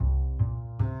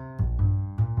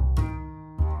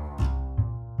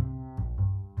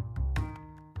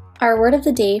Our word of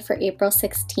the day for April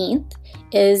 16th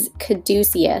is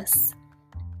caduceus.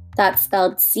 That's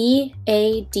spelled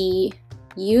C-A-D-U-C-E-U-S.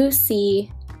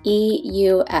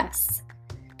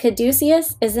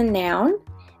 Caduceus is a noun,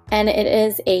 and it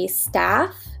is a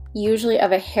staff, usually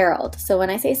of a herald. So when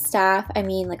I say staff, I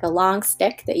mean like a long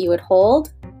stick that you would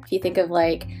hold. If you think of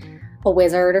like a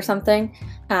wizard or something,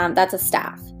 that's a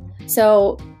staff.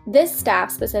 So this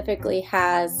staff specifically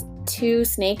has two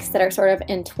snakes that are sort of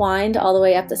entwined all the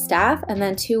way up the staff, and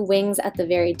then two wings at the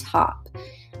very top.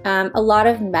 A lot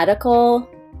of medical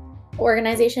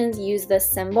organizations use this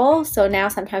symbol, so now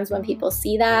sometimes when people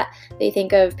see that, they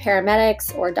think of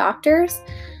paramedics or doctors.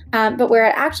 But where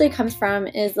it actually comes from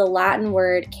is the Latin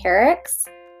word carex,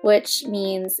 which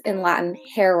means in Latin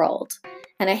herald.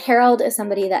 And a herald is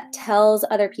somebody that tells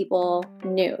other people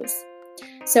news.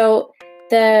 So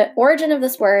the origin of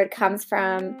this word comes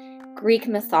from Greek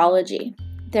mythology.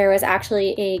 There was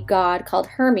actually a god called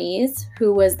Hermes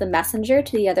who was the messenger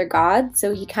to the other gods.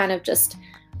 So he kind of just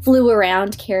flew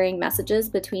around carrying messages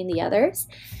between the others.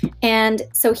 And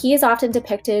so he is often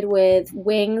depicted with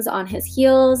wings on his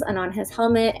heels and on his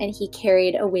helmet, and he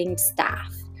carried a winged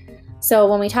staff. So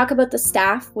when we talk about the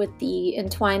staff with the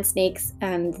entwined snakes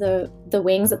and the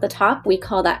wings at the top, we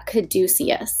call that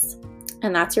caduceus.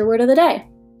 And that's your word of the day.